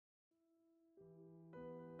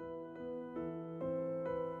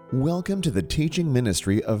Welcome to the teaching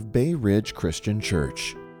ministry of Bay Ridge Christian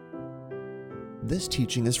Church. This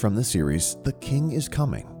teaching is from the series, The King is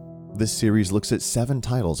Coming. This series looks at 7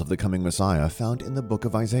 titles of the coming Messiah found in the book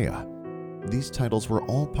of Isaiah. These titles were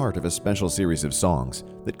all part of a special series of songs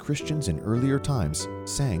that Christians in earlier times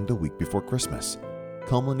sang the week before Christmas,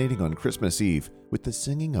 culminating on Christmas Eve with the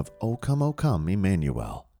singing of O Come,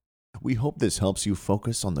 Emmanuel. We hope this helps you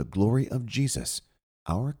focus on the glory of Jesus,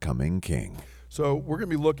 our coming King. So we're going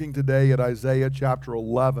to be looking today at Isaiah chapter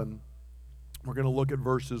 11. We're going to look at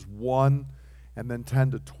verses 1 and then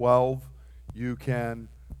 10 to 12. You can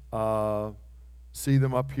see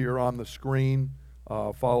them up here on the screen.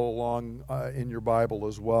 Follow along in your Bible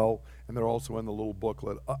as well. And they're also in the little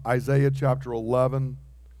booklet. Isaiah chapter 11,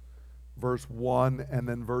 verse 1, and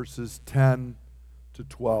then verses 10 to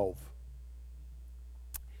 12.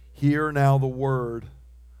 Hear now the word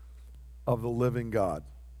of the living God.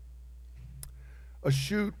 A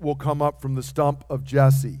shoot will come up from the stump of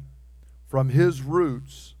Jesse. From his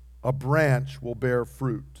roots, a branch will bear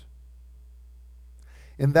fruit.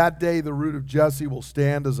 In that day, the root of Jesse will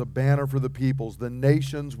stand as a banner for the peoples. The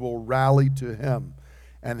nations will rally to him,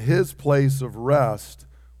 and his place of rest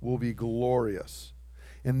will be glorious.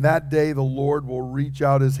 In that day, the Lord will reach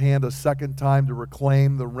out his hand a second time to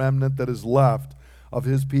reclaim the remnant that is left of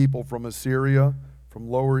his people from Assyria, from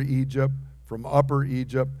Lower Egypt, from Upper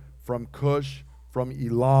Egypt, from Cush, from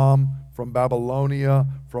Elam, from Babylonia,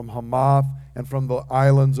 from Hamath, and from the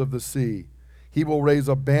islands of the sea. He will raise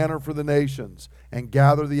a banner for the nations and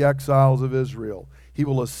gather the exiles of Israel. He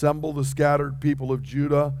will assemble the scattered people of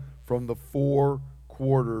Judah from the 4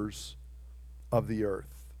 quarters of the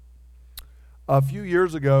earth. A few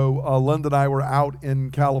years ago, Linda and I were out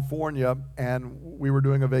in California, and we were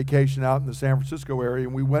doing a vacation out in the San Francisco area,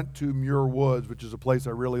 and we went to Muir Woods, which is a place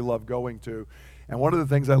I really love going to. And one of the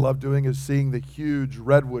things I love doing is seeing the huge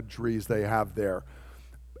redwood trees they have there.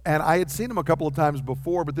 And I had seen them a couple of times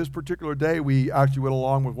before, but this particular day we actually went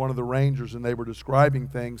along with one of the rangers and they were describing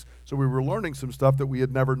things. So we were learning some stuff that we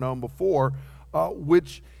had never known before,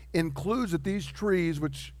 which includes that these trees,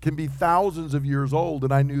 which can be thousands of years old,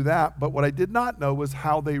 and I knew that, but what I did not know was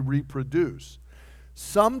how they reproduce.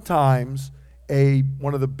 Sometimes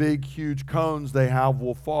one of the big, huge cones they have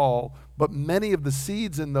will fall, but many of the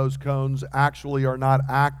seeds in those cones actually are not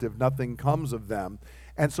active. Nothing comes of them.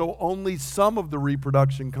 And so only some of the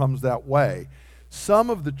reproduction comes that way. Some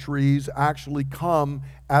of the trees actually come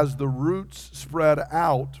as the roots spread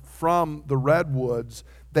out from the redwoods.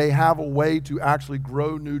 They have a way to actually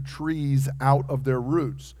grow new trees out of their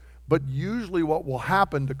roots. But usually what will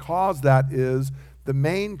happen to cause that is the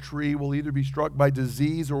main tree will either be struck by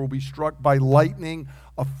disease or will be struck by lightning.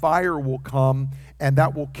 A fire will come, and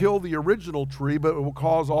that will kill the original tree, but it will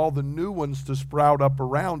cause all the new ones to sprout up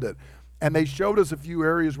around it. And they showed us a few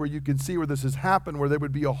areas where you can see where this has happened, where there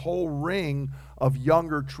would be a whole ring of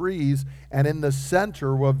younger trees, and in the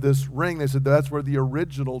center of this ring, they said that's where the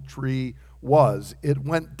original tree was. It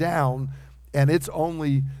went down, and it's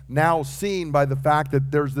only now seen by the fact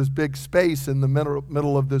that there's this big space in the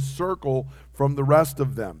middle of this circle from the rest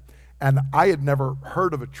of them. And I had never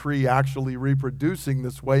heard of a tree actually reproducing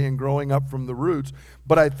this way and growing up from the roots.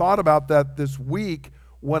 But I thought about that this week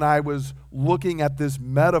when I was looking at this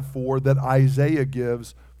metaphor that Isaiah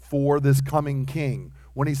gives for this coming king.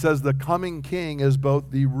 When he says the coming king is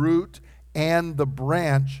both the root and the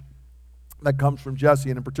branch that comes from Jesse.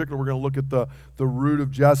 And in particular, we're going to look at the root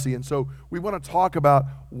of Jesse. And so we want to talk about,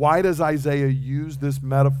 why does Isaiah use this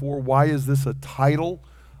metaphor? Why is this a title?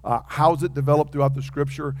 How is it developed throughout the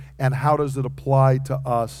scripture? And how does it apply to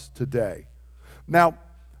us today? Now,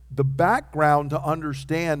 the background to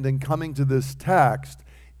understand in coming to this text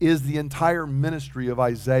is the entire ministry of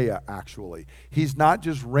Isaiah, actually. He's not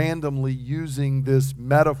just randomly using this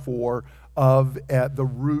metaphor of the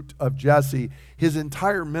root of Jesse. His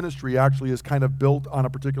entire ministry actually is kind of built on a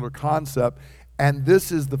particular concept, and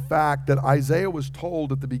this is the fact that Isaiah was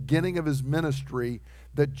told at the beginning of his ministry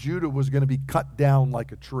that Judah was going to be cut down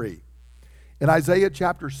like a tree. In Isaiah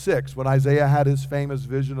chapter 6, when Isaiah had his famous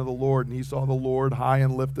vision of the Lord and he saw the Lord high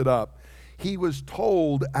and lifted up, he was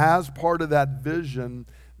told as part of that vision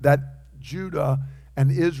that Judah and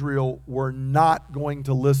Israel were not going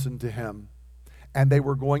to listen to him, and they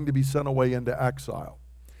were going to be sent away into exile.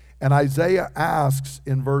 And Isaiah asks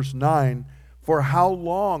in verse 9, "For how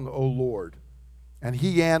long, O Lord?" And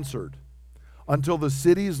he answered, "Until the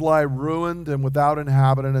cities lie ruined and without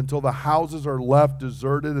inhabitant, until the houses are left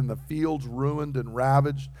deserted and the fields ruined and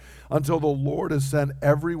ravaged, until the Lord has sent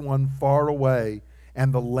everyone far away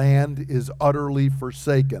and the land is utterly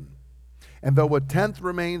forsaken. And though a tenth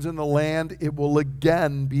remains in the land, it will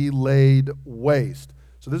again be laid waste."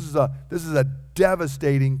 So this is a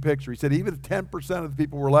devastating picture. He said even if 10% of the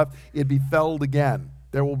people were left, it'd be felled again.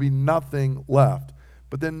 There will be nothing left.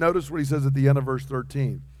 But then notice what he says at the end of verse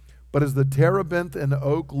 13. But as the terebinth and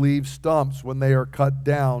oak leave stumps when they are cut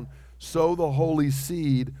down, so the holy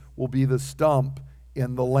seed will be the stump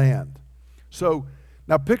in the land. So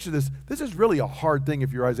now picture this. This is really a hard thing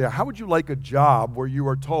if you're Isaiah. How would you like a job where you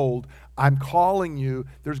are told, I'm calling you,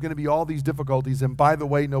 there's going to be all these difficulties, and by the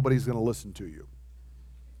way, nobody's going to listen to you?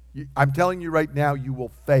 I'm telling you right now, you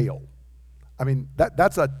will fail. I mean,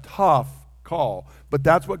 that's a tough call, but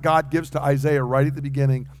that's what God gives to Isaiah right at the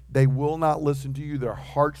beginning. They will not listen to you. Their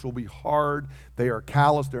hearts will be hard. They are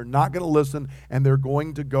callous. They're not going to listen, and they're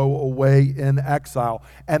going to go away in exile.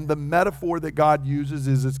 And the metaphor that God uses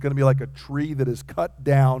is it's going to be like a tree that is cut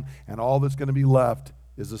down, and all that's going to be left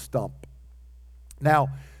is a stump. Now,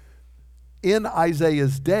 in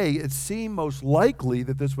Isaiah's day, it seemed most likely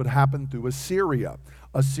that this would happen through Assyria.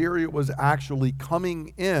 Assyria was actually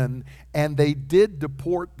coming in, and they did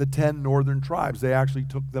deport the 10 northern tribes. They actually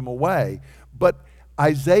took them away. But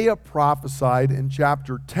Isaiah prophesied in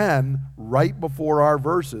chapter 10, right before our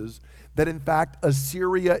verses, that in fact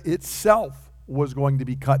Assyria itself was going to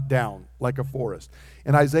be cut down like a forest.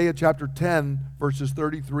 In Isaiah chapter 10, verses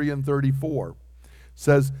 33 and 34,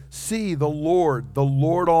 says, see, the Lord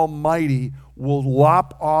Almighty, will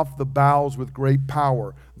lop off the boughs with great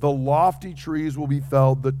power. The lofty trees will be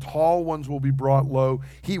felled, the tall ones will be brought low.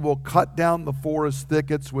 He will cut down the forest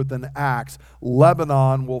thickets with an axe.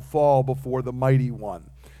 Lebanon will fall before the mighty one.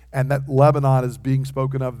 And that Lebanon is being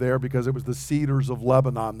spoken of there because it was the cedars of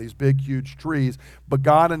Lebanon, these big, huge trees. But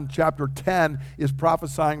God in chapter 10 is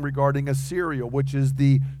prophesying regarding Assyria, which is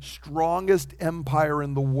the strongest empire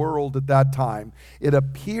in the world at that time. It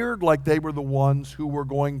appeared like they were the ones who were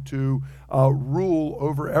going to rule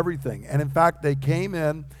over everything. And in fact, they came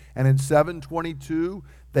in, and in 722,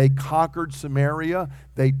 they conquered Samaria.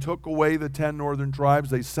 They took away the 10 northern tribes.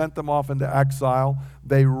 They sent them off into exile.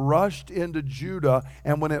 They rushed into Judah,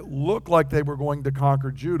 and when it looked like they were going to conquer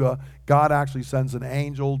Judah, God actually sends an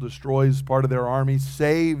angel, destroys part of their army,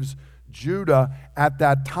 saves Judah at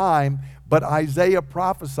that time. But Isaiah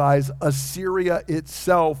prophesies Assyria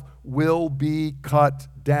itself will be cut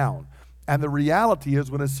down. And the reality is,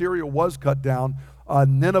 when Assyria was cut down,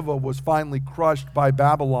 Nineveh was finally crushed by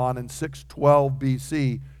Babylon in 612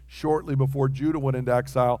 BC, shortly before Judah went into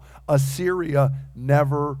exile. Assyria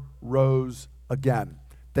never rose again.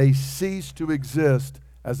 They ceased to exist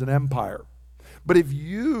as an empire. But if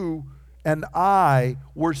you and I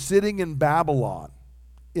were sitting in Babylon,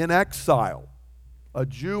 in exile, a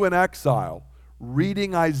Jew in exile,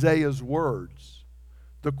 reading Isaiah's words,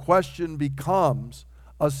 the question becomes,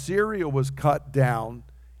 Assyria was cut down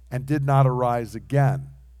and did not arise again.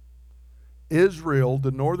 Israel,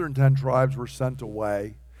 the northern 10 tribes, were sent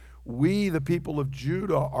away. We, the people of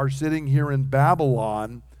Judah, are sitting here in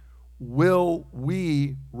Babylon. Will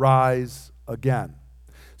we rise again?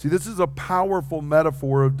 See, this is a powerful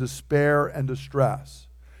metaphor of despair and distress.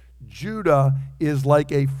 Judah is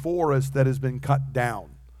like a forest that has been cut down.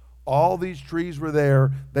 All these trees were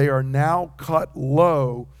there. They are now cut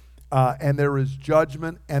low. And there is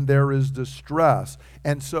judgment and there is distress.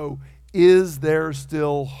 And so, is there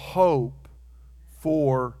still hope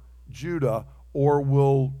for Judah, or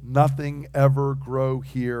will nothing ever grow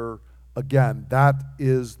here again? That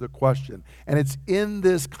is the question. And it's in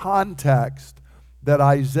this context that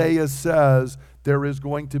Isaiah says there is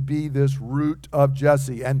going to be this root of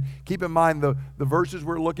Jesse. And keep in mind, the verses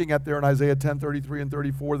we're looking at there in Isaiah 10, 33 and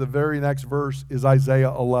 34, the very next verse is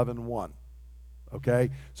Isaiah 11:1. Okay,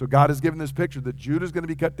 so God has given this picture that Judah is going to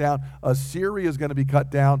be cut down, Assyria is going to be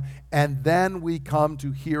cut down, and then we come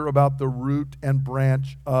to hear about the root and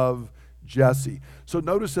branch of Jesse. So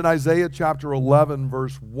notice in Isaiah chapter 11,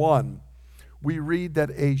 verse 1, we read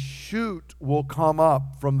that a shoot will come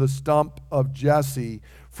up from the stump of Jesse.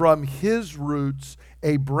 From his roots,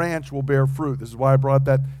 a branch will bear fruit. This is why I brought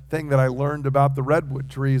that thing that I learned about the redwood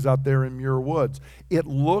trees out there in Muir Woods. It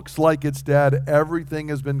looks like it's dead. Everything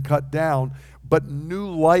has been cut down, but new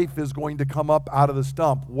life is going to come up out of the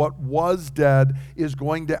stump. What was dead is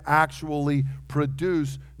going to actually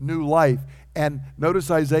produce new life. And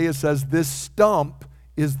notice Isaiah says this stump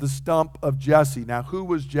is the stump of Jesse. Now, who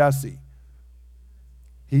was Jesse?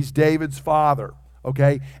 He's David's father,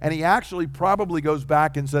 okay? And he actually probably goes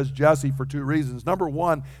back and says Jesse for two reasons. Number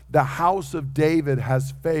one, the house of David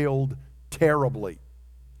has failed terribly.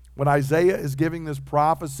 When Isaiah is giving this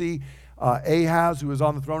prophecy, Ahaz, who was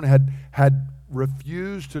on the throne, had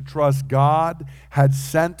refused to trust God, had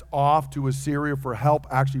sent off to Assyria for help,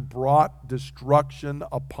 actually brought destruction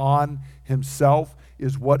upon himself,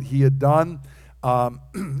 is what he had done.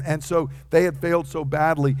 And so they had failed so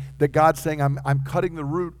badly that God's saying, I'm cutting the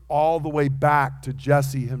root all the way back to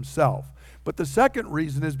Jesse himself. But the second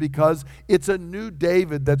reason is because it's a new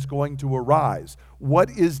David that's going to arise. What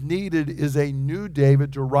is needed is a new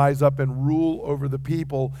David to rise up and rule over the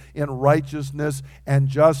people in righteousness and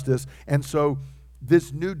justice. And so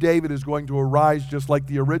this new David is going to arise just like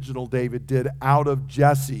the original David did. Out of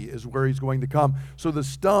Jesse is where he's going to come. So the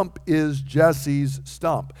stump is Jesse's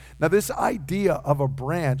stump. Now this idea of a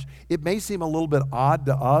branch, it may seem a little bit odd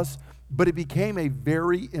to us, but it became a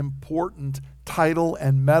very important title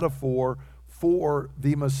and metaphor for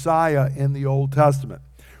the Messiah in the Old Testament.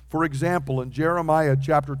 For example, in Jeremiah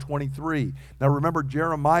chapter 23, now remember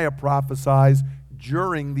Jeremiah prophesies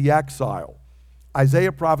during the exile.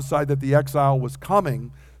 Isaiah prophesied that the exile was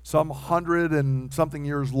coming. Some 100 and something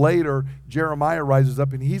years later, Jeremiah rises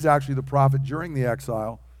up, and he's actually the prophet during the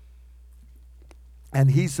exile.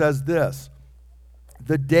 And he says this,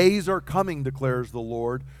 "The days are coming, declares the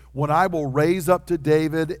Lord, when I will raise up to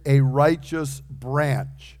David a righteous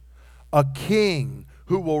branch, a king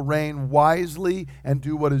who will reign wisely and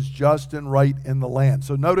do what is just and right in the land."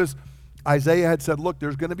 So notice Isaiah had said, look,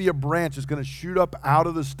 there's going to be a branch that's going to shoot up out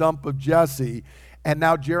of the stump of Jesse. And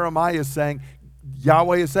now Jeremiah is saying,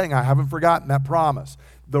 Yahweh is saying, I haven't forgotten that promise.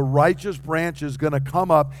 The righteous branch is going to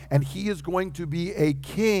come up, and he is going to be a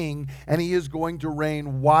king, and he is going to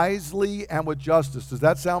reign wisely and with justice. Does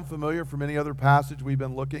that sound familiar from any other passage we've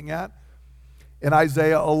been looking at? In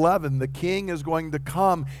Isaiah 11, the king is going to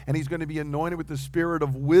come, and he's going to be anointed with the spirit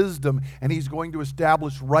of wisdom, and he's going to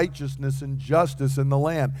establish righteousness and justice in the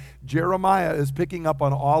land. Jeremiah is picking up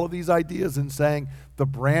on all of these ideas and saying, the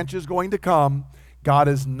branch is going to come. God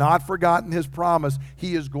has not forgotten his promise.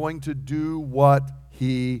 He is going to do what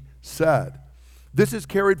he said. This is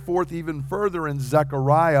carried forth even further in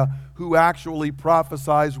Zechariah, who actually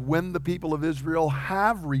prophesies when the people of Israel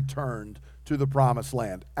have returned to the promised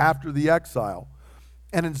land after the exile.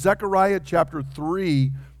 And in Zechariah chapter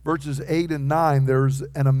 3, verses 8 and 9, there's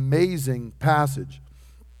an amazing passage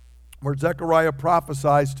where Zechariah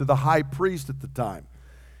prophesies to the high priest at the time.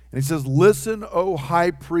 And he says, "Listen, O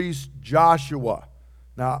high priest Joshua."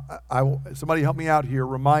 Now, somebody help me out here.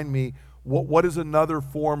 Remind me, what is another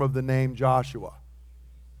form of the name Joshua?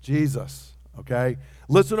 Jesus, okay?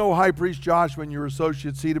 "Listen, O high priest Joshua, and your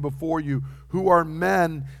associates seated before you, who are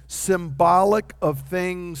men symbolic of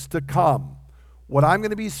things to come." What I'm going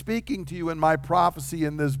to be speaking to you in my prophecy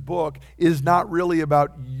in this book is not really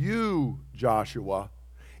about you, Joshua.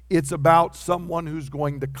 It's about someone who's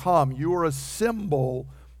going to come. You are a symbol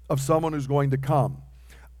of someone who's going to come.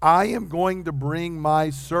 "I am going to bring my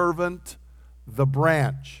servant, the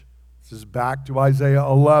branch." This is back to Isaiah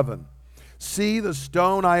 11. "See the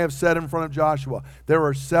stone I have set in front of Joshua. There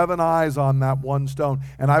are 7 eyes on that one stone,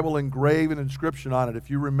 and I will engrave an inscription on it." If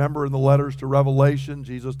you remember in the letters to Revelation,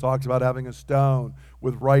 Jesus talks about having a stone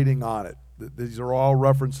with writing on it. These are all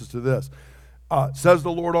references to this. Says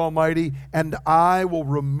the Lord Almighty, "And I will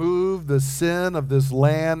remove the sin of this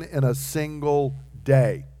land in a single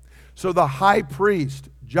day." So the high priest,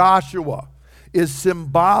 Joshua, is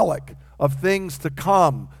symbolic of things to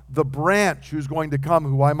come. The branch who's going to come,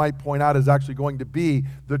 who I might point out is actually going to be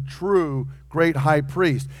the true great high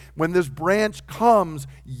priest. When this branch comes,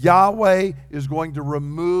 Yahweh is going to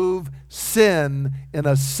remove sin in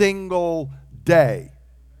a single day.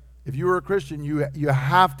 If you are a Christian, you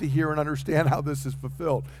have to hear and understand how this is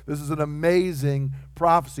fulfilled. This is an amazing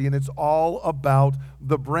prophecy, and it's all about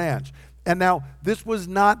the branch. And now, this was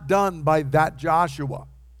not done by that Joshua,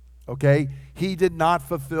 okay? He did not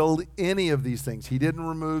fulfill any of these things. He didn't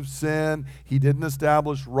remove sin. He didn't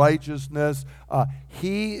establish righteousness.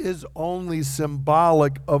 He is only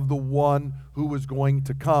symbolic of the one who was going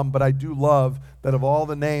to come. But I do love that of all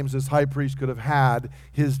the names this high priest could have had,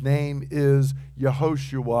 his name is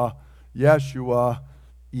Yehoshua, Yeshua,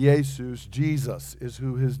 Jesus. Jesus is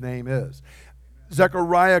who his name is.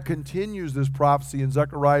 Zechariah continues this prophecy in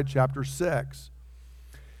Zechariah chapter 6.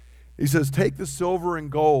 He says, "Take the silver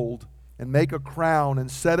and gold and make a crown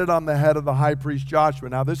and set it on the head of the high priest Joshua."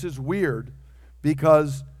 Now this is weird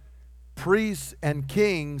because priests and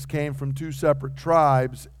kings came from 2 separate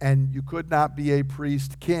tribes, and you could not be a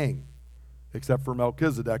priest king, except for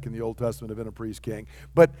Melchizedek in the Old Testament had been a priest king.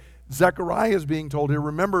 But Zechariah is being told here,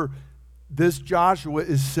 remember, this Joshua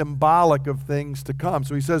is symbolic of things to come.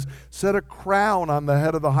 So he says, set a crown on the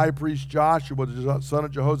head of the high priest Joshua, the son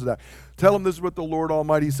of Jehozadak. Tell him this is what the Lord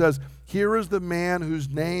Almighty says. "Here is the man whose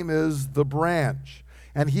name is the branch,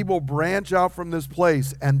 and he will branch out from this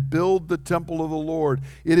place and build the temple of the Lord.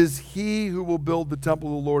 It is he who will build the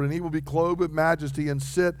temple of the Lord, and he will be clothed with majesty and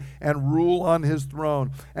sit and rule on his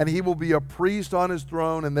throne. And he will be a priest on his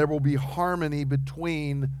throne, and there will be harmony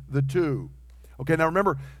between the two. Okay, now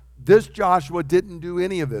remember, this Joshua didn't do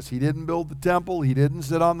any of this. He didn't build the temple. He didn't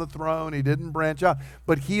sit on the throne. He didn't branch out.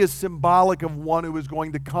 But he is symbolic of one who is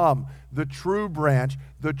going to come, the true branch,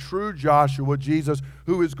 the true Joshua, Jesus,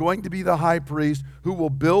 who is going to be the high priest, who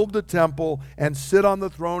will build the temple and sit on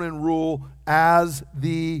the throne and rule as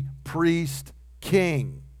the priest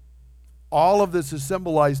king. All of this is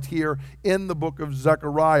symbolized here in the book of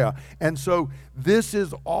Zechariah. And so this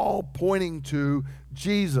is all pointing to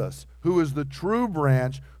Jesus, who is the true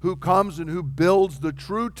branch, who comes and who builds the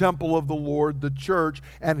true temple of the Lord, the church,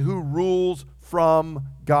 and who rules from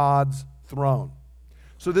God's throne.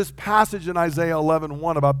 So this passage in Isaiah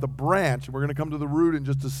 11:1 about the branch, and we're going to come to the root in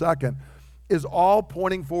just a second, is all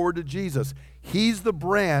pointing forward to Jesus. He's the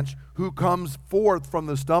branch who comes forth from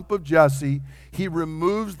the stump of Jesse. He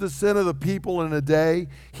removes the sin of the people in a day.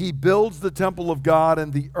 He builds the temple of God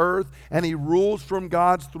and the earth, and he rules from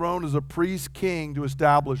God's throne as a priest king to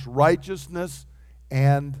establish righteousness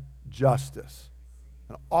and justice.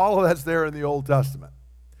 And all of that's there in the Old Testament.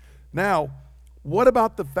 Now, what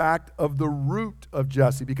about the fact of the root of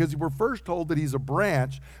Jesse? Because we're first told that he's a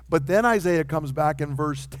branch, but then Isaiah comes back in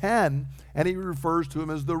verse 10, and he refers to him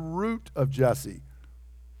as the root of Jesse.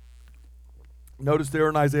 Notice there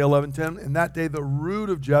in Isaiah 11:10, in that day the root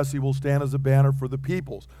of Jesse will stand as a banner for the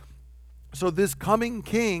peoples. So this coming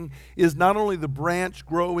king is not only the branch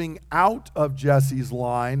growing out of Jesse's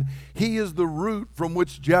line, he is the root from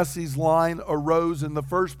which Jesse's line arose in the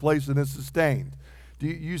first place and is sustained. Do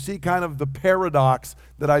you see kind of the paradox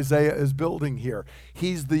that Isaiah is building here?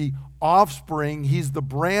 He's the offspring, he's the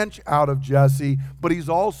branch out of Jesse, but he's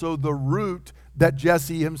also the root that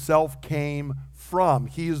Jesse himself came from.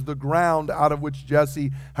 He is the ground out of which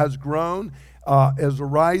Jesse has grown, is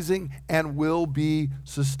arising, and will be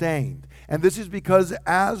sustained. And this is because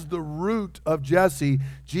as the root of Jesse,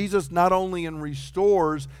 Jesus not only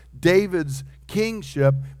restores David's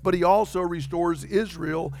kingship, but he also restores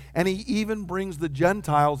Israel, and he even brings the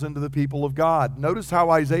Gentiles into the people of God. Notice how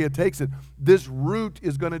Isaiah takes it. This root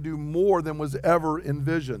is going to do more than was ever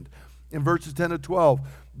envisioned. In verses 10 to 12,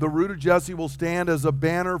 the root of Jesse will stand as a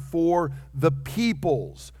banner for the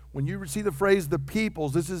peoples. When you see the phrase the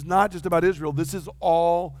peoples, this is not just about Israel, this is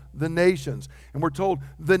all the nations. And we're told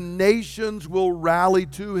the nations will rally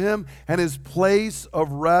to him, and his place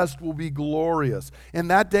of rest will be glorious. In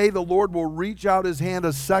that day, the Lord will reach out his hand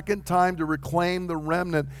a second time to reclaim the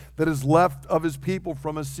remnant that is left of his people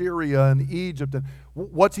from Assyria and Egypt. And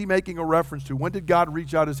what's he making a reference to? When did God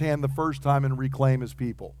reach out his hand the first time and reclaim his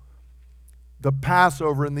people? The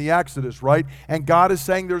Passover and the Exodus, right? And God is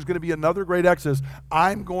saying there's going to be another great Exodus.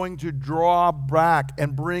 I'm going to draw back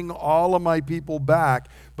and bring all of my people back.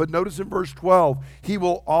 But notice in verse 12, he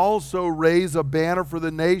will also raise a banner for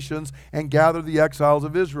the nations and gather the exiles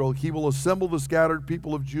of Israel. He will assemble the scattered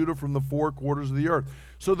people of Judah from the four quarters of the earth.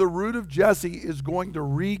 So the root of Jesse is going to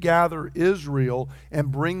regather Israel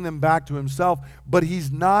and bring them back to himself. But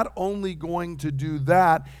he's not only going to do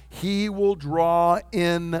that, he will draw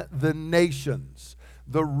in the nations.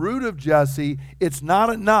 The root of Jesse, it's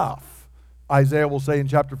not enough, Isaiah will say in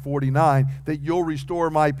chapter 49, that you'll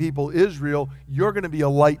restore my people Israel. You're going to be a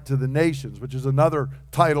light to the nations, which is another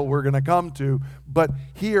title we're going to come to. But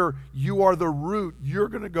here, you are the root. You're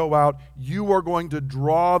going to go out. You are going to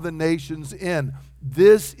draw the nations in.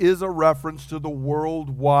 This is a reference to the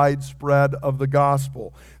worldwide spread of the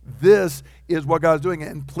gospel. This is what God's doing.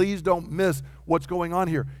 And please don't miss what's going on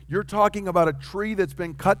here. You're talking about a tree that's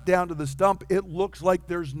been cut down to the stump. It looks like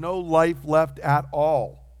there's no life left at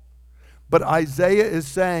all. But Isaiah is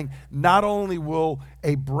saying not only will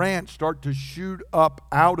a branch start to shoot up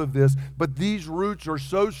out of this, but these roots are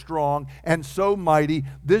so strong and so mighty,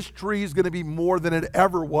 this tree is going to be more than it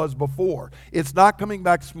ever was before. It's not coming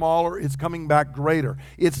back smaller, it's coming back greater.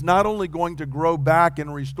 It's not only going to grow back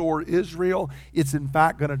and restore Israel, it's in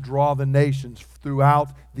fact going to draw the nations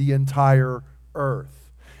throughout the entire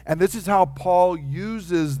earth. And this is how Paul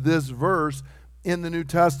uses this verse in the New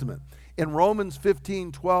Testament. In Romans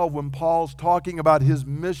 15:12, when Paul's talking about his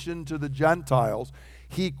mission to the Gentiles,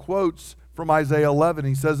 he quotes from Isaiah 11.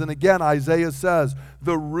 He says, and again, Isaiah says,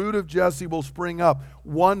 the root of Jesse will spring up,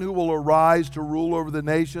 one who will arise to rule over the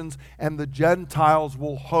nations, and the Gentiles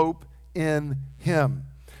will hope in him.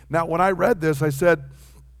 Now, when I read this, I said,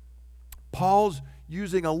 Paul's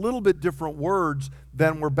using a little bit different words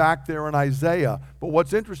than were back there in Isaiah. But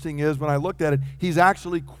what's interesting is when I looked at it, he's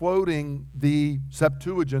actually quoting the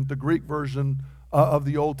Septuagint, the Greek version of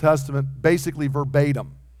the Old Testament, basically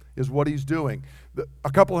verbatim, is what he's doing.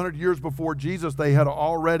 A couple hundred years before Jesus, they had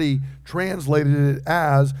already translated it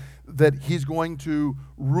as that he's going to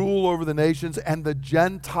rule over the nations and the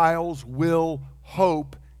Gentiles will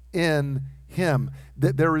hope in him.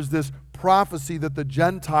 That there is this prophecy that the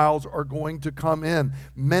Gentiles are going to come in.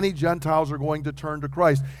 Many Gentiles are going to turn to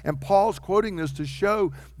Christ. And Paul's quoting this to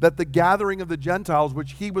show that the gathering of the Gentiles,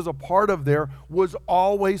 which he was a part of there, was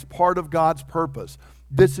always part of God's purpose.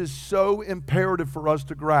 This is so imperative for us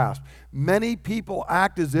to grasp. Many people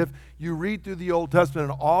act as if you read through the Old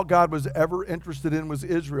Testament and all God was ever interested in was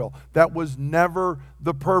Israel. That was never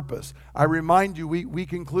the purpose. I remind you, we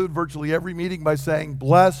conclude virtually every meeting by saying,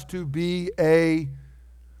 blessed to be a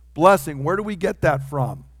blessing. Where do we get that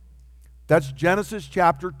from? That's Genesis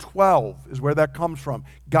chapter 12 is where that comes from.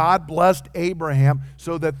 God blessed Abraham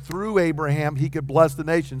so that through Abraham he could bless the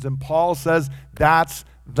nations. And Paul says that's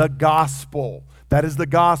the gospel. That is the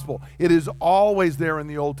gospel. It is always there in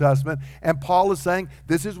the Old Testament. And Paul is saying,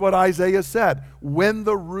 this is what Isaiah said. When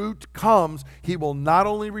the root comes, he will not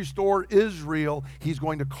only restore Israel, he's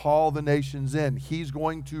going to call the nations in. He's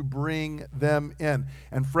going to bring them in.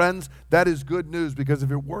 And friends, that is good news, because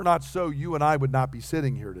if it were not so, you and I would not be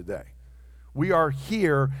sitting here today. We are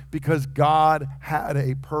here because God had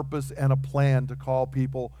a purpose and a plan to call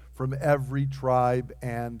people from every tribe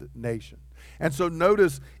and nation. And so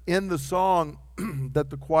notice in the song that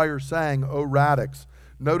the choir sang, O Radix,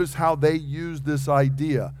 notice how they used this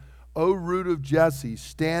idea. O root of Jesse,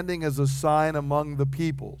 standing as a sign among the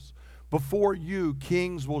peoples. Before you,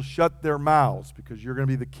 kings will shut their mouths, because you're going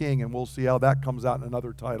to be the king, and we'll see how that comes out in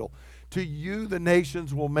another title. To you, the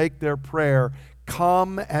nations will make their prayer.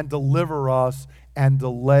 Come and deliver us, and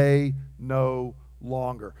delay no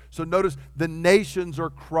longer. So notice the nations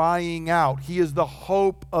are crying out. He is the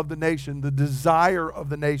hope of the nation, the desire of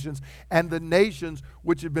the nations, and the nations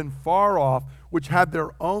which had been far off, which had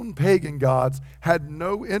their own pagan gods, had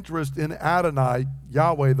no interest in Adonai,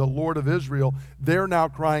 Yahweh, the Lord of Israel. They're now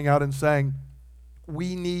crying out and saying,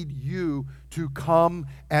 we need you to come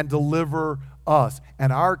and deliver us,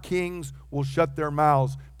 and our kings will shut their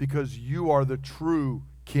mouths because you are the true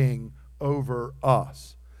king over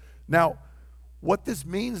us. Now, what this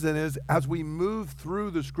means then is, as we move through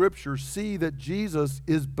the scriptures, see that Jesus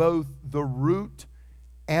is both the root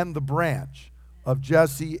and the branch of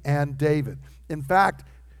Jesse and David. In fact,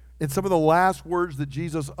 in some of the last words that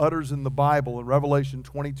Jesus utters in the Bible, in Revelation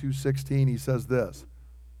 22:16, he says this,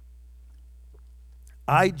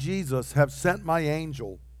 I, Jesus, have sent my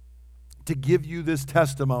angel to give you this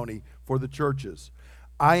testimony for the churches.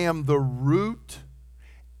 I am the root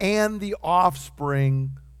and the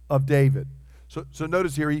offspring of David. So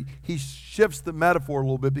notice here, he shifts the metaphor a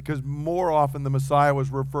little bit, because more often the Messiah was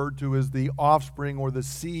referred to as the offspring or the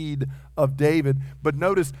seed of David. But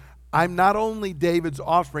notice, I'm not only David's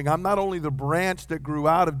offspring, I'm not only the branch that grew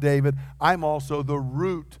out of David, I'm also the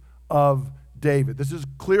root of David. This is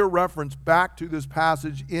clear reference back to this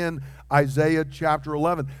passage in Isaiah chapter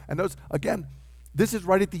 11. And notice, again, this is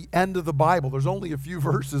right at the end of the Bible. There's only a few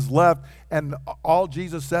verses left, and all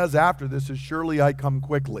Jesus says after this is, surely I come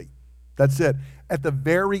quickly. That's it. At the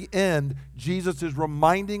very end, Jesus is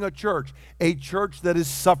reminding a church that is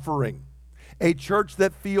suffering, a church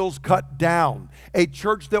that feels cut down, a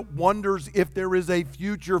church that wonders if there is a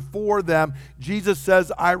future for them. Jesus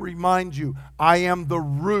says, I remind you, I am the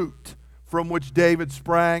root from which David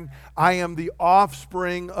sprang. I am the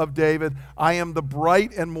offspring of David. I am the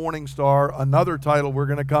bright and morning star, another title we're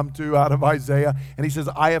going to come to out of Isaiah. And he says,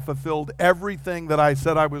 I have fulfilled everything that I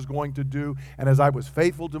said I was going to do. And as I was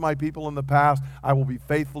faithful to my people in the past, I will be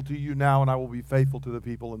faithful to you now, and I will be faithful to the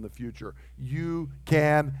people in the future. You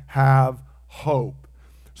can have hope.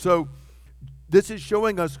 So this is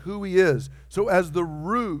showing us who he is. So as the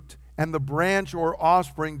root and the branch or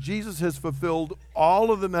offspring, Jesus has fulfilled all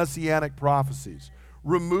of the messianic prophecies,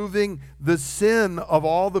 removing the sin of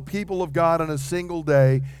all the people of God in a single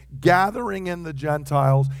day, gathering in the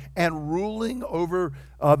Gentiles, and ruling over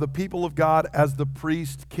the people of God as the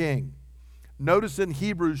priest king. Notice in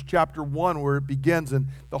Hebrews chapter 1 where it begins, and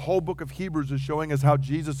the whole book of Hebrews is showing us how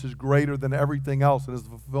Jesus is greater than everything else and is the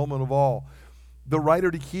fulfillment of all. The writer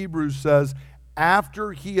to Hebrews says,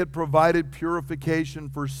 after he had provided purification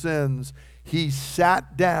for sins, he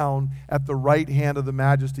sat down at the right hand of the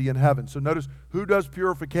majesty in heaven. So notice, who does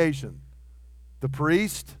purification? The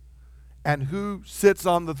priest. And who sits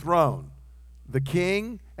on the throne? The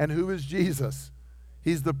king. And who is Jesus?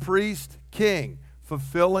 He's the priest king,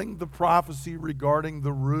 fulfilling the prophecy regarding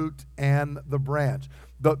the root and the branch.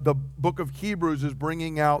 The book of Hebrews is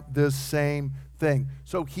bringing out this same thing.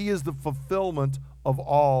 So he is the fulfillment of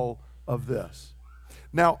all of this.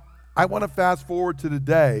 Now, I want to fast forward to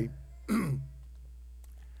today.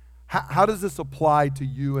 How does this apply to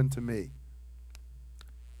you and to me?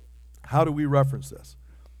 How do we reference this?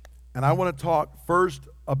 And I want to talk first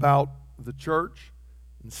about the church,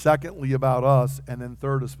 and secondly about us, and then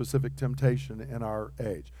third, a specific temptation in our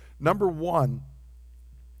age. Number one,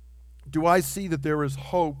 do I see that there is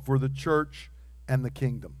hope for the church and the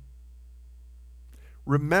kingdom?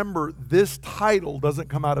 Remember, this title doesn't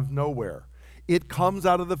come out of nowhere. It comes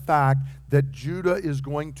out of the fact that Judah is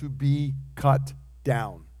going to be cut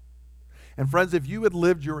down. And friends, if you had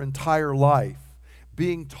lived your entire life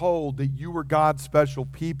being told that you were God's special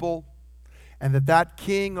people, and that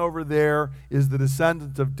king over there is the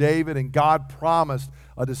descendant of David, and God promised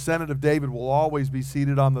a descendant of David will always be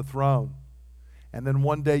seated on the throne. And then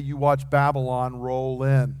one day you watch Babylon roll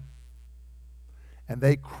in, and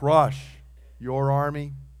they crush your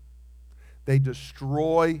army. They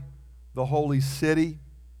destroy the holy city.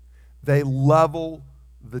 They level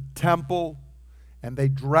the temple, and they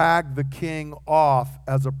drag the king off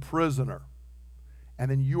as a prisoner.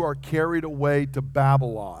 And then you are carried away to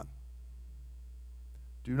Babylon.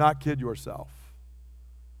 Do not kid yourself.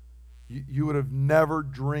 You would have never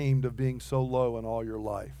dreamed of being so low in all your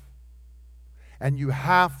life. And you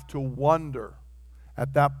have to wonder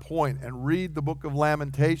at that point and read the book of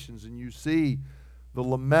Lamentations, and you see the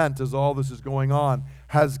lament as all this is going on.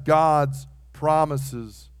 Has God's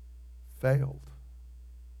promises failed?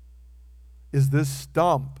 Is this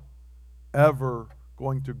stump ever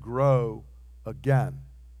going to grow again?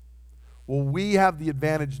 Well, we have the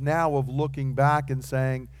advantage now of looking back and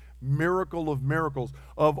saying, miracle of miracles.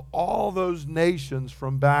 Of all those nations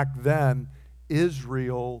from back then,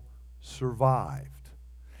 Israel survived.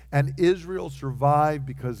 And Israel survived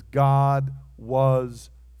because God was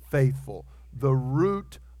faithful. The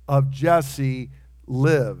root of Jesse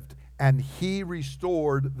lived, and he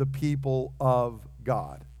restored the people of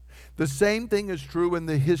God. The same thing is true in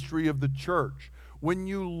the history of the church. When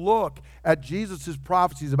you look at Jesus'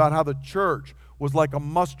 prophecies about how the church was like a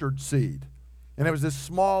mustard seed, and it was this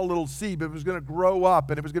small little seed, but it was going to grow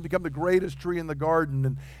up, and it was going to become the greatest tree in the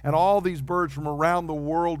garden, and all these birds from around the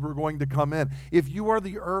world were going to come in. If you are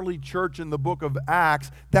the early church in the book of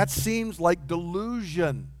Acts, that seems like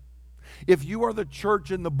delusion. If you are the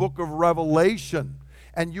church in the book of Revelation,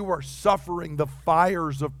 and you are suffering the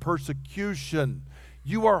fires of persecution,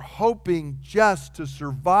 you are hoping just to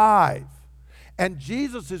survive. And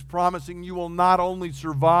Jesus is promising you will not only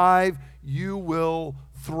survive, you will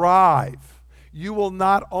thrive. You will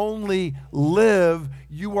not only live,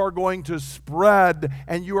 you are going to spread,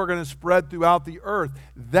 and you are going to spread throughout the earth.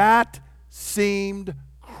 That seemed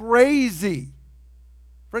crazy.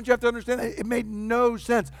 Friends, you have to understand, it made no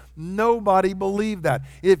sense. Nobody believed that.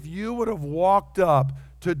 If you would have walked up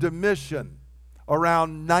to Domitian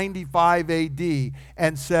around 95 AD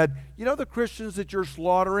and said, you know the Christians that you're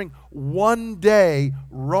slaughtering, one day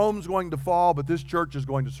Rome's going to fall, but this church is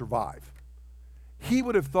going to survive, he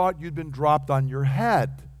would have thought you'd been dropped on your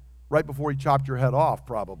head right before he chopped your head off,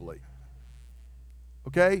 probably.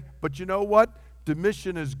 Okay? But you know what?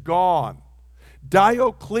 Domitian is gone.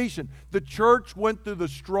 Diocletian, the church went through the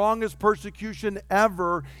strongest persecution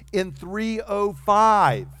ever in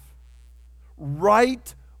 305,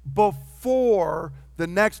 right before the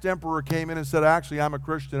next emperor came in and said, actually, I'm a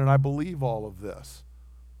Christian and I believe all of this.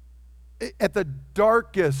 At the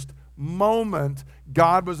darkest moment,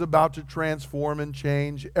 God was about to transform and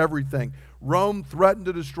change everything. Rome threatened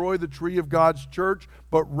to destroy the tree of God's church,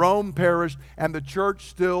 but Rome perished, and the church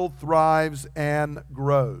still thrives and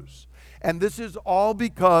grows. And this is all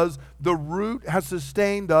because the root has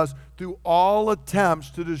sustained us through all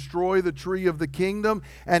attempts to destroy the tree of the kingdom,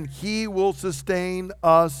 and he will sustain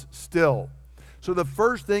us still. So the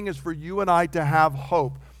first thing is for you and I to have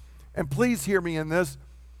hope. And please hear me in this.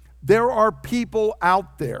 There are people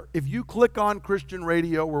out there. If you click on Christian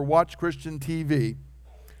radio or watch Christian TV,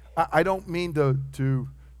 I don't mean to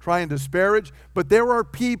try and disparage, but there are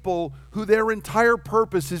people who their entire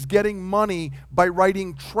purpose is getting money by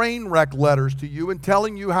writing train wreck letters to you and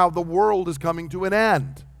telling you how the world is coming to an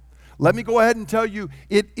end. Let me go ahead and tell you,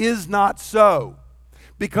 it is not so.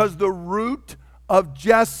 Because the root of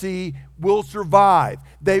Jesse will survive.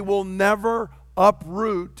 They will never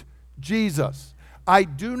uproot Jesus. I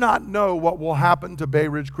do not know what will happen to Bay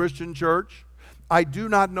Ridge Christian Church. I do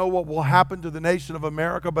not know what will happen to the nation of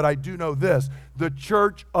America, but I do know this. The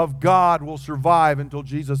church of God will survive until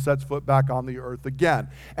Jesus sets foot back on the earth again.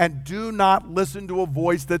 And do not listen to a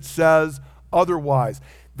voice that says otherwise.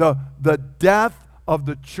 The death of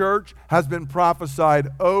the church has been prophesied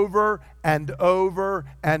over and over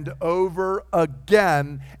and over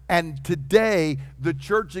again. And today, the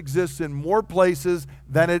church exists in more places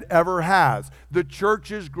than it ever has. The church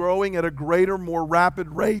is growing at a greater, more rapid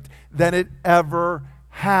rate than it ever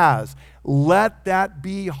has. Let that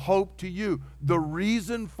be hope to you. The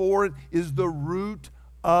reason for it is the root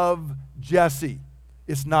of Jesse.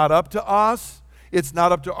 It's not up to us. It's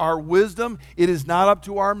not up to our wisdom. It is not up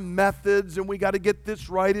to our methods, and we got to get this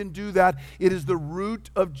right and do that. It is the root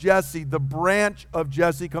of Jesse. The branch of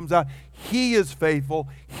Jesse comes out. He is faithful.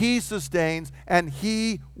 He sustains, and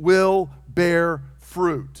he will bear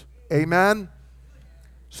fruit. Amen?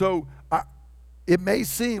 So, it may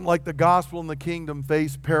seem like the gospel and the kingdom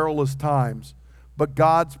face perilous times, but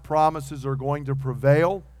God's promises are going to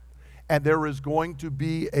prevail, and there is going to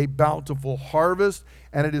be a bountiful harvest,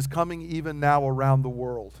 and it is coming even now around the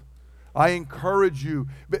world. I encourage you,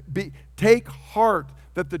 take heart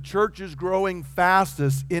that the church is growing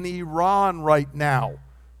fastest in Iran right now.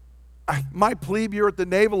 My plebe year at the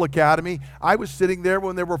Naval Academy, I was sitting there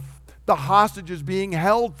when there were the hostages being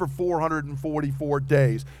held for 444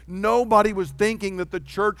 days. Nobody was thinking that the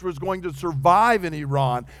church was going to survive in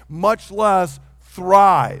Iran, much less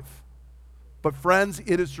thrive. But friends,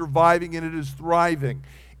 it is surviving and it is thriving.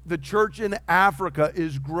 The church in Africa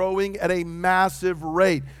is growing at a massive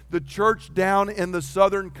rate. The church down in the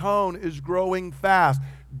southern cone is growing fast.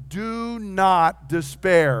 Do not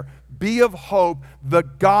despair. Be of hope. The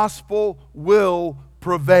gospel will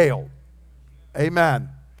prevail. Amen.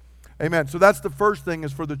 Amen. So that's the first thing,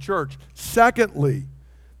 is for the church. Secondly,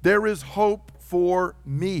 there is hope for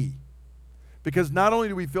me. Because not only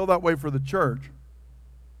do we feel that way for the church,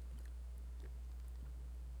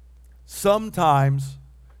 sometimes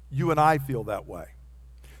you and I feel that way.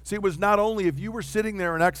 See, it was not only, if you were sitting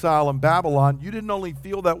there in exile in Babylon, you didn't only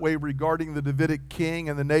feel that way regarding the Davidic king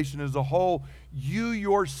and the nation as a whole, you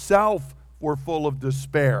yourself were full of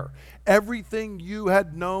despair. Everything you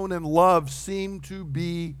had known and loved seemed to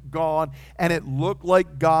be gone, and it looked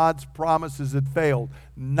like God's promises had failed,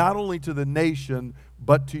 not only to the nation,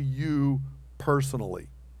 but to you personally.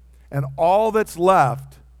 And all that's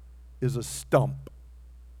left is a stump.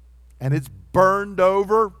 And it's burned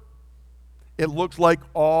over. It looks like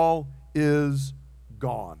all is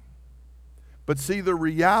gone. But see, the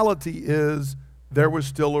reality is there was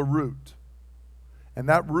still a root. And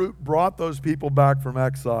that root brought those people back from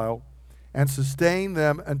exile and sustained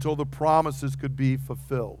them until the promises could be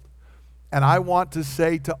fulfilled. And I want to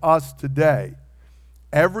say to us today,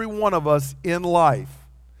 every one of us in life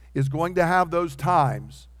is going to have those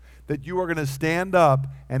times that you are going to stand up,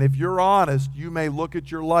 and if you're honest, you may look at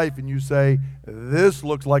your life and you say, this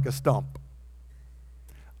looks like a stump.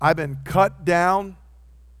 I've been cut down.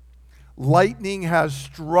 Lightning has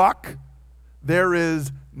struck. There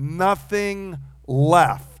is nothing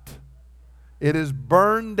left. It is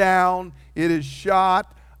burned down. It is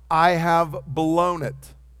shot. I have blown it.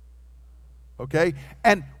 Okay?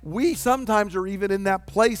 And we sometimes are even in that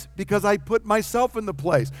place because I put myself in the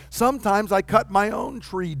place. Sometimes I cut my own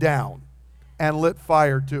tree down and lit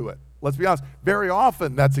fire to it. Let's be honest. Very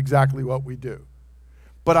often that's exactly what we do.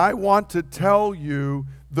 But I want to tell you,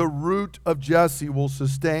 the root of Jesse will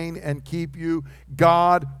sustain and keep you.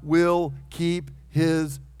 God will keep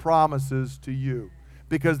his promises to you,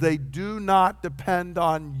 because they do not depend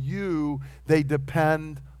on you, they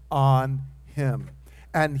depend on him.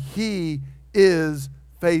 And he is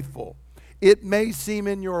faithful. It may seem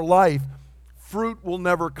in your life fruit will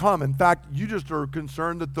never come. In fact, you just are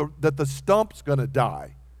concerned that the stump's going to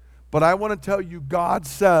die. But I want to tell you, God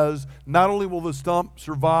says not only will the stump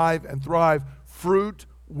survive and thrive, fruit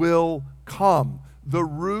will come. The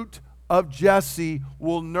root of Jesse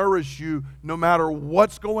will nourish you no matter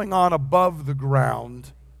what's going on above the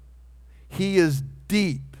ground. He is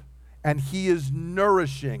deep, and he is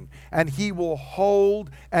nourishing, and he will hold,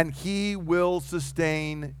 and he will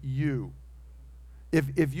sustain you.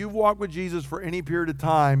 If you've walked with Jesus for any period of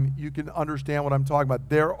time, you can understand what I'm talking about.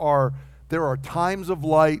 There are times of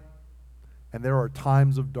light, and there are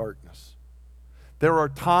times of darkness. There are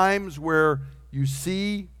times where you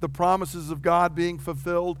see the promises of God being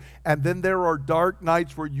fulfilled, and then there are dark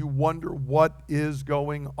nights where you wonder what is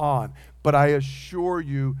going on. But I assure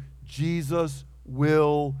you, Jesus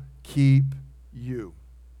will keep you.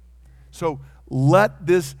 So let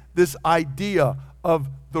this idea of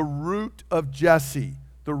the root of Jesse,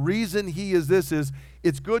 the reason he is this is,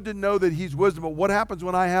 it's good to know that he's wisdom, but what happens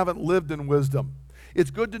when I haven't lived in wisdom?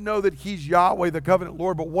 It's good to know that he's Yahweh, the covenant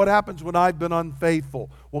Lord, but what happens when I've been unfaithful?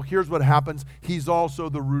 Well, here's what happens. He's also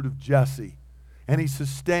the root of Jesse, and he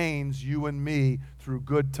sustains you and me through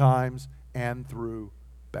good times and through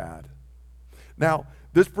bad. Now,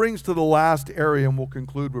 this brings to the last area, and we'll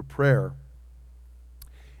conclude with prayer.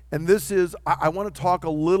 And this is, I want to talk a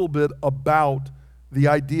little bit about the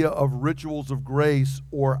idea of rituals of grace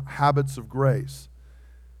or habits of grace.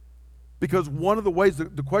 Because one of the ways,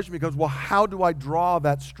 the question becomes, well, how do I draw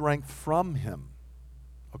that strength from Him?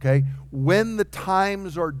 Okay? When the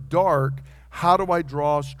times are dark, how do I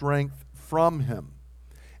draw strength from Him?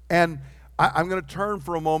 And I'm going to turn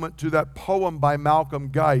for a moment to that poem by Malcolm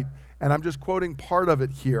Guite, and I'm just quoting part of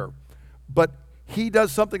it here. But he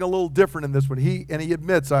does something a little different in this one. He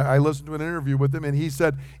admits, I listened to an interview with him, and he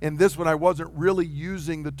said, in this one I wasn't really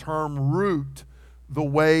using the term root the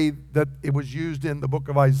way that it was used in the book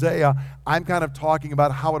of Isaiah. I'm kind of talking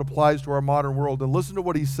about how it applies to our modern world. And listen to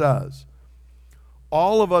what he says.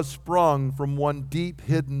 All of us sprung from one deep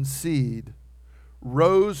hidden seed,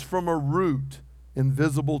 rose from a root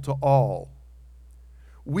invisible to all.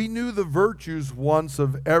 We knew the virtues once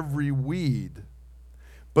of every weed,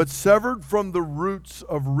 but severed from the roots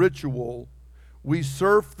of ritual, we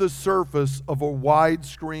surf the surface of a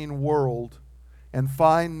widescreen world and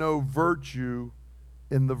find no virtue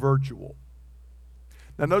in the virtual.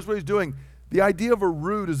 Now notice what he's doing. The idea of a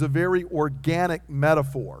root is a very organic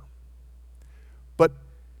metaphor. But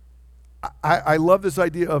I love this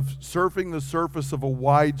idea of surfing the surface of a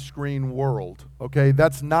widescreen world. Okay,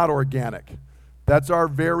 that's not organic. That's our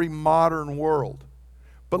very modern world.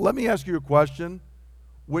 But let me ask you a question.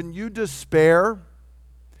 When you despair,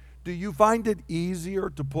 do you find it easier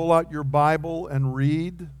to pull out your Bible and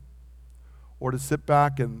read, or to sit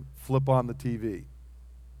back and flip on the TV?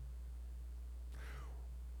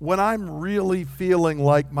 When I'm really feeling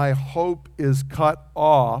like my hope is cut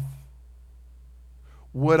off,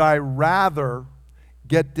 would I rather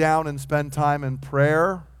get down and spend time in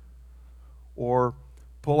prayer, or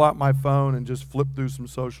pull out my phone and just flip through some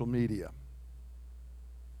social media?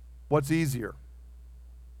 What's easier?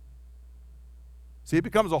 See, it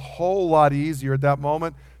becomes a whole lot easier at that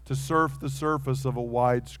moment to surf the surface of a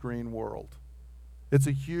widescreen world. It's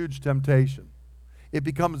a huge temptation. It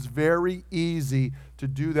becomes very easy to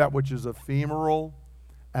do that which is ephemeral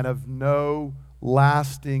and of no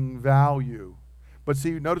lasting value. But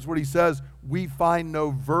see, notice what he says, we find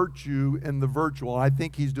no virtue in the virtual. And I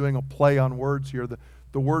think he's doing a play on words here.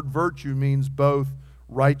 The word virtue means both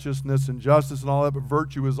righteousness and justice and all that, but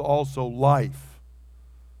virtue is also life.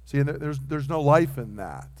 See, and there's no life in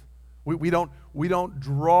that. We don't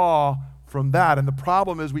draw from that. And the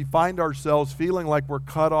problem is we find ourselves feeling like we're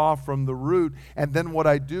cut off from the root, and then what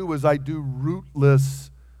I do is I do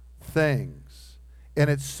rootless things. And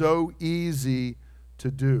it's so easy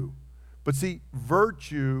to do. But see,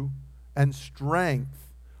 virtue and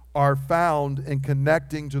strength are found in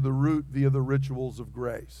connecting to the root via the rituals of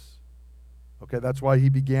grace. Okay, that's why he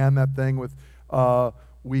began that thing with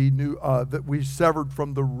we knew that we severed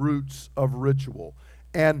from the roots of ritual.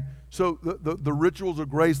 And so the rituals of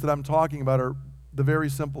grace that I'm talking about are the very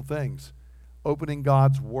simple things. Opening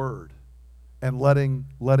God's Word and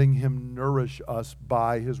letting Him nourish us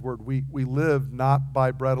by His Word. We live not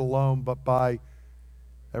by bread alone, but by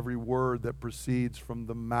every word that proceeds from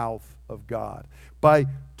the mouth of God. By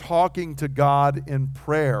talking to God in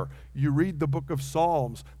prayer. You read the book of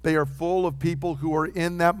Psalms. They are full of people who are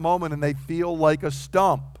in that moment and they feel like a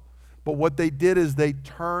stump. But what they did is they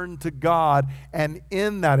turned to God, and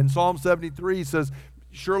in that, in Psalm 73, he says,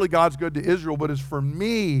 surely God's good to Israel, but as for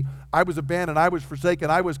me, I was abandoned, I was forsaken,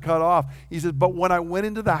 I was cut off. He says, but when I went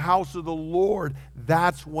into the house of the Lord,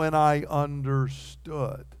 that's when I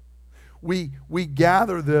understood. We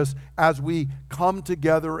gather this as we come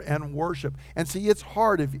together and worship. And see, it's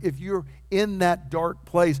hard. If you're in that dark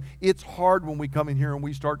place, it's hard when we come in here and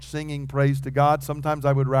we start singing praise to God. Sometimes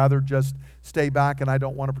I would rather just stay back and I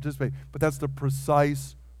don't want to participate. But that's the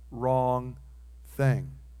precise wrong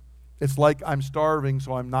thing. It's like I'm starving,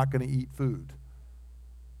 so I'm not going to eat food.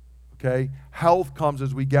 Okay? Health comes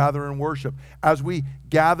as we gather in worship, as we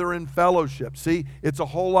gather in fellowship. See, it's a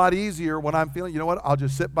whole lot easier when I'm feeling, you know what, I'll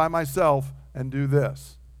just sit by myself and do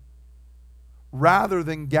this. Rather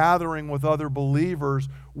than gathering with other believers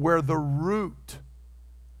where the root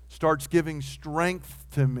starts giving strength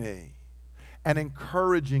to me and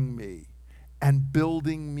encouraging me and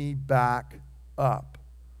building me back up.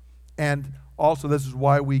 And also, this is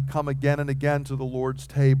why we come again and again to the Lord's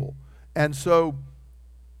table. And so,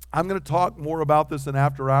 I'm going to talk more about this in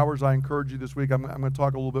After Hours. I encourage you this week, I'm going to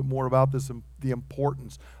talk a little bit more about this and the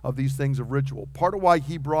importance of these things of ritual. Part of why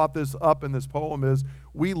he brought this up in this poem is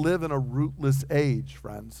we live in a rootless age,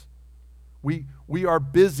 friends. We are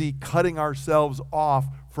busy cutting ourselves off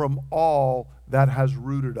from all that has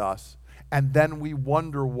rooted us. and then we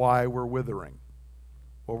wonder why we're withering.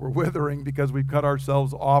 Well, we're withering because we've cut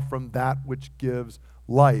ourselves off from that which gives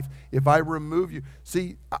life. If I remove you,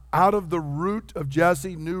 see, out of the root of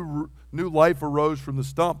Jesse, new life arose from the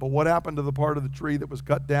stump. But what happened to the part of the tree that was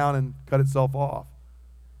cut down and cut itself off?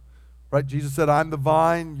 Right? Jesus said, I'm the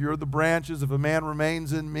vine, you're the branches. If a man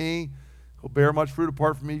remains in me, he'll bear much fruit.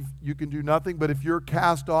 Apart from me, you can do nothing. But if you're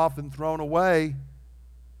cast off and thrown away,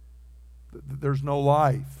 there's no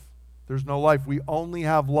life. There's no life. We only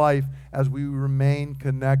have life as we remain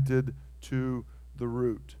connected to the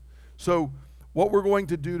root. So what we're going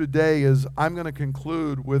to do today is I'm going to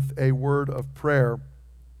conclude with a word of prayer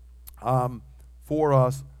for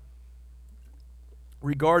us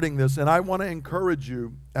regarding this. And I want to encourage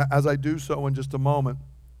you, as I do so in just a moment,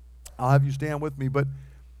 I'll have you stand with me, but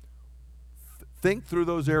think through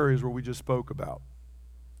those areas where we just spoke about.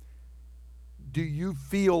 Do you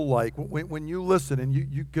feel like, when you listen, and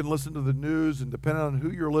you can listen to the news, and depending on who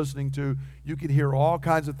you're listening to, you can hear all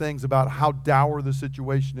kinds of things about how dour the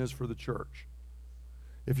situation is for the church.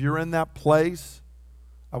 If you're in that place,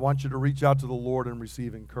 I want you to reach out to the Lord and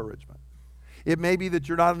receive encouragement. It may be that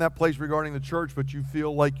you're not in that place regarding the church, but you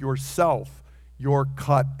feel like yourself, you're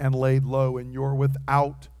cut and laid low, and you're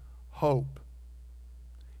without hope.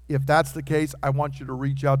 If that's the case, I want you to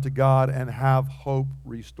reach out to God and have hope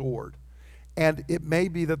restored. And it may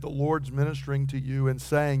be that the Lord's ministering to you and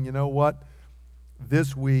saying, you know what,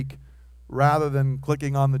 this week, rather than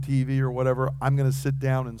clicking on the TV or whatever, I'm going to sit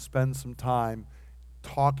down and spend some time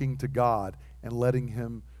talking to God and letting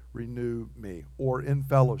Him renew me, or in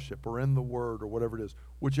fellowship, or in the Word, or whatever it is.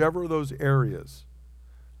 Whichever of those areas,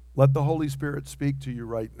 let the Holy Spirit speak to you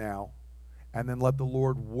right now, and then let the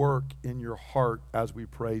Lord work in your heart as we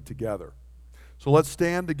pray together. So let's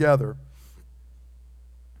stand together.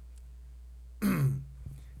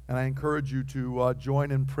 And I encourage you to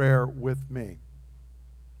join in prayer with me.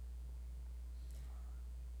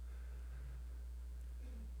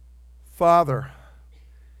 Father,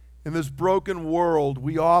 in this broken world,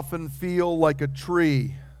 we often feel like a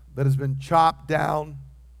tree that has been chopped down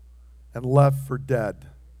and left for dead.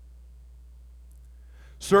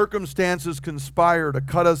 Circumstances conspire to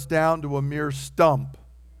cut us down to a mere stump,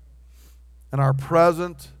 and our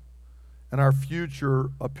present and our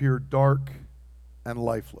future appear dark and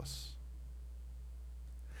lifeless.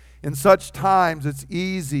 In such times, it's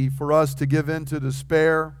easy for us to give in to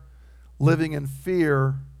despair, living in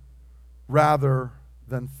fear rather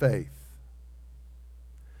than faith.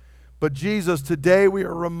 But Jesus, today we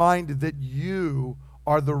are reminded that you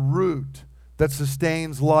are the root that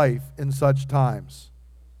sustains life in such times.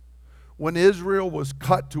 When Israel was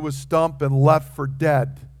cut to a stump and left for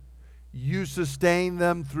dead, you sustained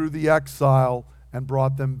them through the exile and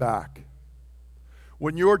brought them back.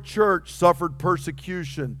 When your church suffered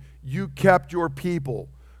persecution, you kept your people,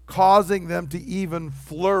 causing them to even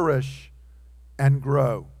flourish and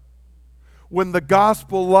grow. When the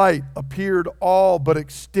gospel light appeared all but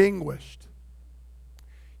extinguished,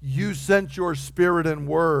 you sent your Spirit and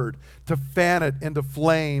word to fan it into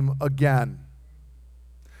flame again.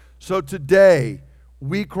 So today,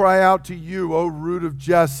 we cry out to you, O root of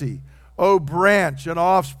Jesse, O branch and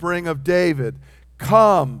offspring of David,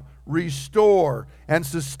 come, restore, and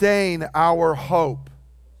sustain our hope.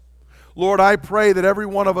 Lord, I pray that every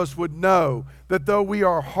one of us would know that though we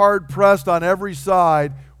are hard-pressed on every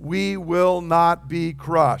side, we will not be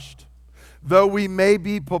crushed. Though we may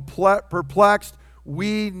be perplexed,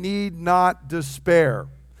 we need not despair.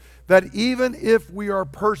 That even if we are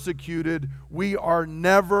persecuted, we are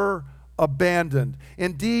never abandoned.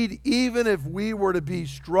 Indeed, even if we were to be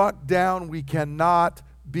struck down, we cannot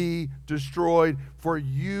be destroyed, for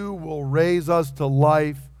you will raise us to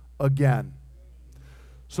life again.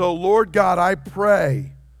 So, Lord God, I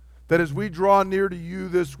pray that as we draw near to you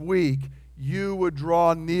this week, you would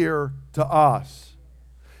draw near to us.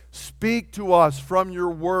 Speak to us from your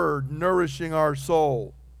word, nourishing our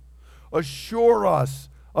soul. Assure us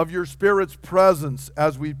of your Spirit's presence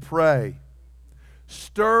as we pray.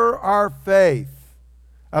 Stir our faith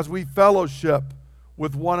as we fellowship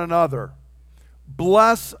with one another.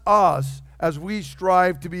 Bless us as we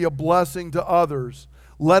strive to be a blessing to others,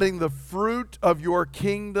 letting the fruit of your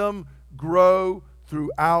kingdom grow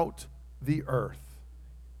throughout the earth.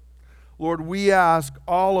 Lord, we ask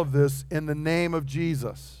all of this in the name of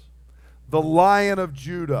Jesus, the Lion of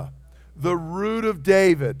Judah, the root of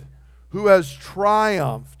David, who has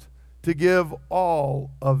triumphed to give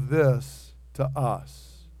all of this to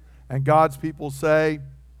us. And God's people say,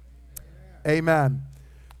 Amen.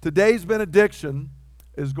 Today's benediction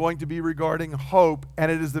is going to be regarding hope,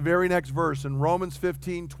 and it is the very next verse. In Romans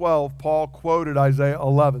 15:12, Paul quoted Isaiah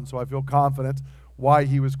 11, so I feel confident why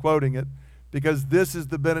he was quoting it, because this is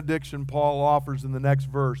the benediction Paul offers in the next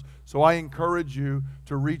verse. So I encourage you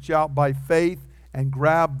to reach out by faith and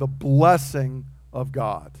grab the blessing of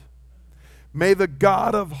God. May the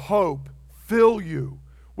God of hope fill you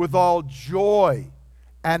with all joy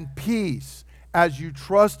and peace as you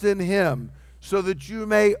trust in Him, so that you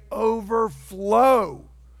may overflow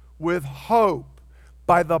with hope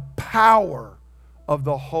by the power of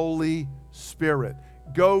the Holy Spirit.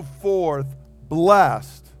 Go forth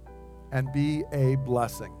blessed and be a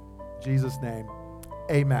blessing. In Jesus' name,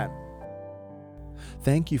 amen.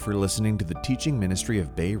 Thank you for listening to the teaching ministry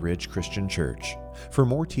of Bay Ridge Christian Church. For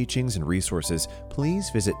more teachings and resources, please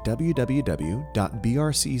visit www.brcc.church.